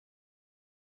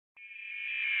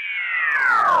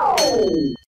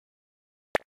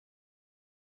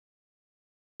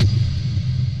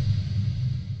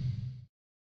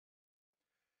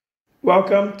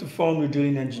Welcome to Fun with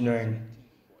Drilling Engineering.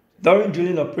 During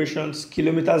drilling operations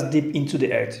kilometers deep into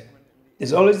the earth,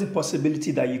 there's always the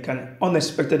possibility that you can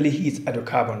unexpectedly hit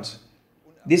hydrocarbons.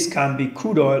 This can be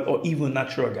crude oil or even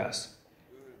natural gas.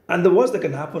 And the worst that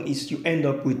can happen is you end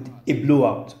up with a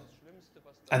blowout.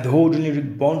 And the whole drilling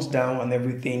rig burns down and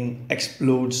everything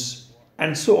explodes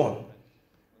and so on.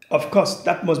 Of course,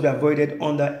 that must be avoided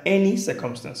under any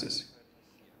circumstances.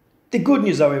 The good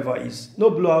news, however, is no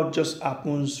blowout just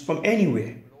happens from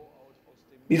anywhere.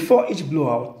 Before each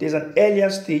blowout, there's an earlier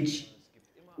stage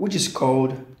which is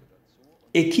called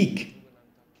a kick.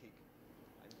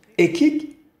 A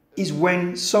kick is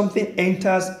when something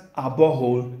enters a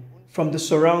borehole from the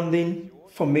surrounding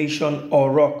formation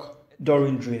or rock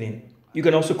during drilling. You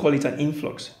can also call it an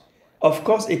influx. Of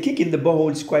course, a kick in the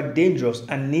borehole is quite dangerous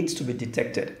and needs to be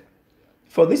detected.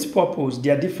 For this purpose,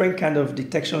 there are different kinds of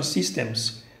detection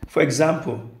systems. For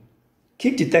example,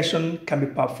 kick detection can be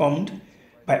performed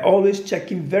by always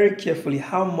checking very carefully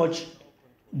how much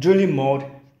drilling mud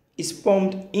is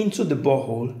pumped into the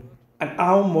borehole and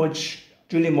how much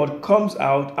drilling mud comes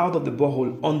out of the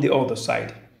borehole on the other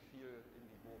side.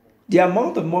 The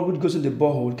amount of mud which goes into the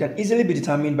borehole can easily be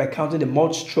determined by counting the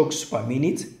mud strokes per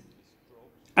minute,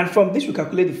 and from this we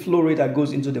calculate the flow rate that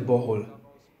goes into the borehole.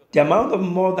 The amount of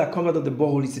mud that comes out of the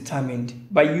borehole is determined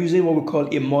by using what we call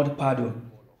a mud paddle.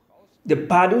 The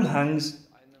paddle hangs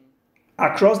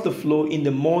across the flow in the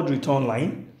mud return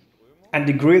line, and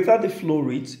the greater the flow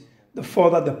rate, the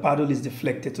further the paddle is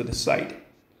deflected to the side.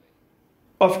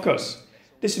 Of course,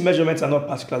 these measurements are not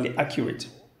particularly accurate,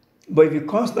 but if you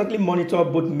constantly monitor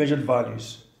both measured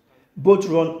values, both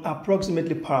run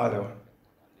approximately parallel,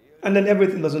 and then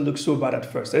everything doesn't look so bad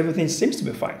at first. Everything seems to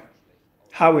be fine.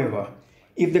 However,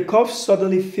 if the curves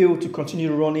suddenly fail to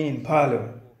continue running in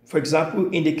parallel, for example,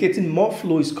 indicating more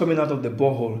flow is coming out of the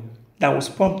borehole that was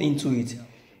pumped into it,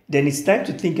 then it's time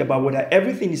to think about whether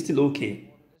everything is still okay.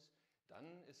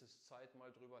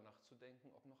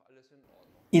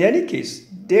 In any case,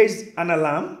 there is an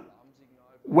alarm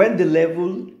when the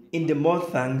level in the mud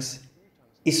tanks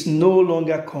is no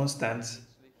longer constant,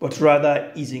 but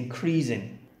rather is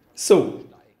increasing. So,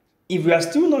 if we are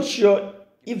still not sure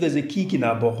if there's a kick in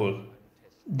our borehole,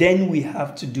 then we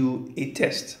have to do a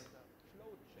test.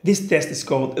 This test is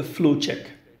called a flow check.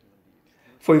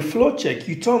 For a flow check,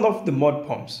 you turn off the mud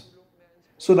pumps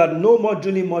so that no more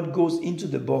drilling mud goes into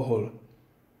the borehole,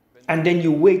 and then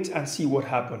you wait and see what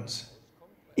happens.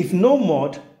 If no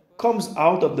mud comes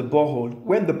out of the borehole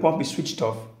when the pump is switched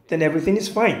off, then everything is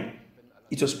fine.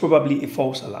 It was probably a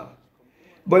false alarm.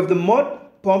 But if the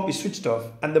mud pump is switched off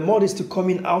and the mud is still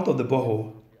coming out of the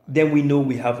borehole, then we know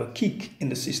we have a kick in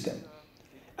the system.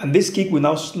 And this kick will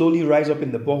now slowly rise up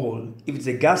in the borehole. If it's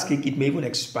a gas kick, it may even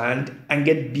expand and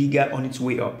get bigger on its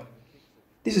way up.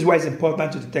 This is why it's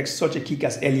important to detect such a kick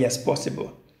as early as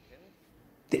possible.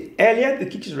 The earlier the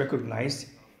kick is recognized,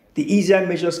 the easier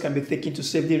measures can be taken to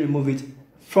safely remove it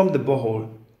from the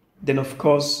borehole. Then of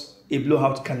course, a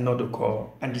blowout cannot occur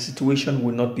and the situation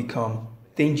will not become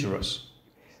dangerous.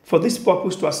 For this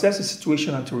purpose, to assess the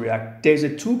situation and to react, there is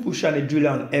a tool pusher and a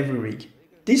driller on every rig.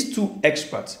 These two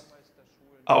experts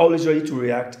are always ready to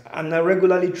react and are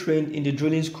regularly trained in the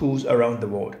drilling schools around the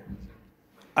world.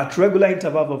 At regular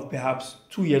intervals of perhaps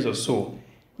 2 years or so,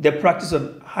 they practice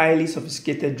on highly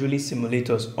sophisticated drilling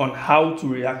simulators on how to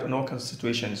react on all kinds of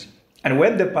situations. And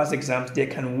when they pass exams, they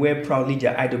can wear proudly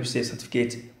their IWC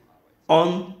certificate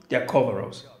on their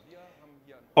coveralls.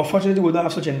 Unfortunately, we don't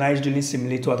have such a nice drilling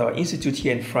simulator at our institute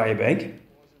here in Freiberg.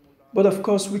 But of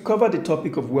course, we cover the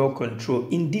topic of well control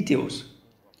in details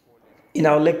in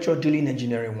our lecture Drilling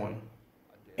Engineering 1.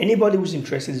 Anybody who's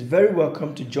interested is very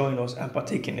welcome to join us and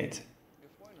partake in it.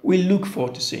 We look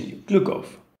forward to seeing you. Look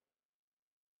off.